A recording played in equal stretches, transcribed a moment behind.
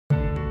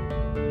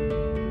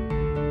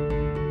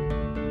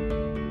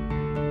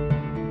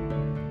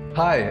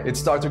Hi,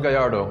 it's Dr.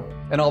 Gallardo,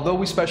 and although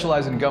we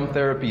specialize in gum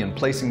therapy and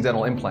placing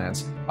dental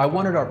implants, I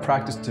wanted our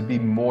practice to be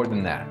more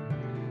than that.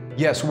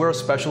 Yes, we're a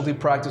specialty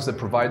practice that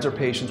provides our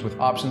patients with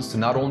options to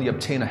not only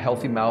obtain a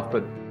healthy mouth,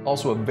 but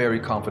also a very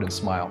confident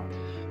smile.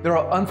 There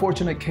are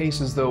unfortunate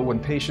cases, though, when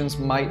patients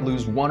might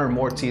lose one or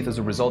more teeth as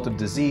a result of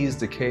disease,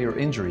 decay, or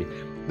injury.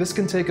 This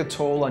can take a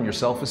toll on your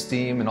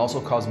self-esteem and also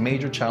cause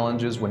major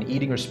challenges when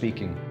eating or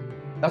speaking.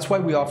 That's why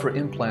we offer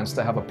implants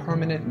to have a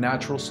permanent,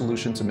 natural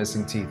solution to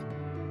missing teeth.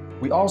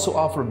 We also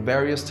offer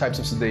various types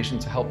of sedation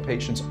to help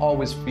patients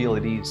always feel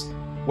at ease.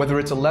 Whether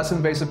it's a less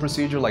invasive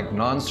procedure like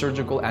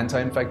non-surgical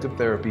anti-infective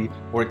therapy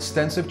or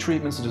extensive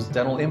treatments such as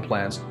dental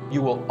implants,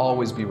 you will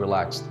always be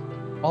relaxed.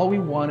 All we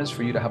want is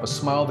for you to have a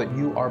smile that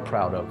you are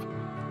proud of.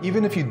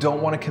 Even if you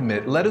don't want to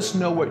commit, let us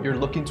know what you're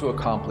looking to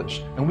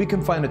accomplish, and we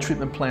can find a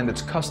treatment plan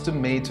that's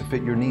custom made to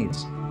fit your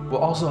needs.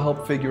 We'll also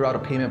help figure out a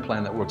payment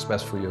plan that works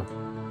best for you.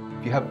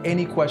 If you have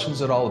any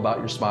questions at all about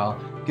your smile,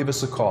 give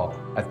us a call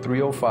at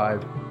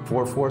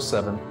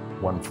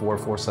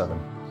 305-447-1447.